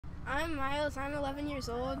I'm Miles. I'm 11 years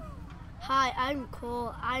old. Hi, I'm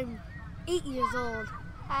Cole. I'm 8 years old.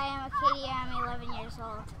 Hi, I'm Katie. I'm 11 years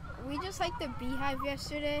old. We just liked the beehive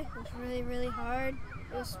yesterday. It was really, really hard.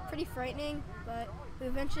 It was pretty frightening, but we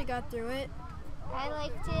eventually got through it. I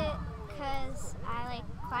liked it because I like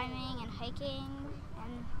climbing and hiking,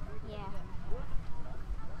 and yeah.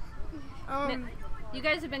 You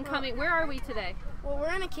guys have been coming. Where are we today? Well,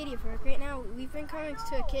 we're in Acadia Park right now. We've been coming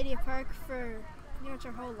to Acadia Park for pretty much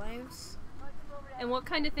our whole lives. And what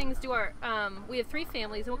kind of things do we have 3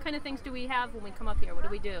 families, and what kind of things do we have when we come up here? What do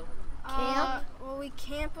we do? Camp? Well, we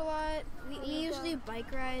camp a lot. We usually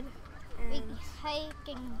bike ride. And We hike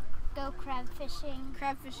and go crab fishing,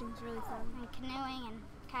 crab fishing is really fun. and canoeing and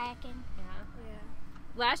kayaking. Yeah. Yeah.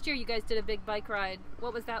 Last year you guys did a big bike ride.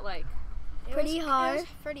 What was that like? It Pretty was hard.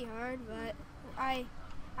 pretty hard, but I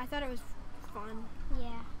thought it was fun.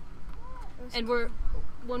 Yeah. It was And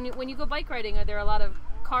when you go bike riding, are there a lot of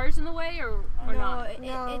cars in the way or no, not?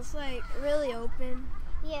 No. It's like really open.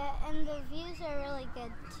 Yeah, and the views are really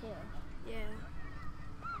good too. Yeah.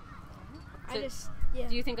 So- Yeah.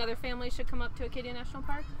 Do you think other families should come up to Acadia National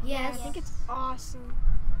Park? Yeah, Yes. I think it's awesome.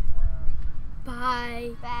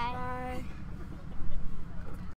 Bye. Bye. Bye.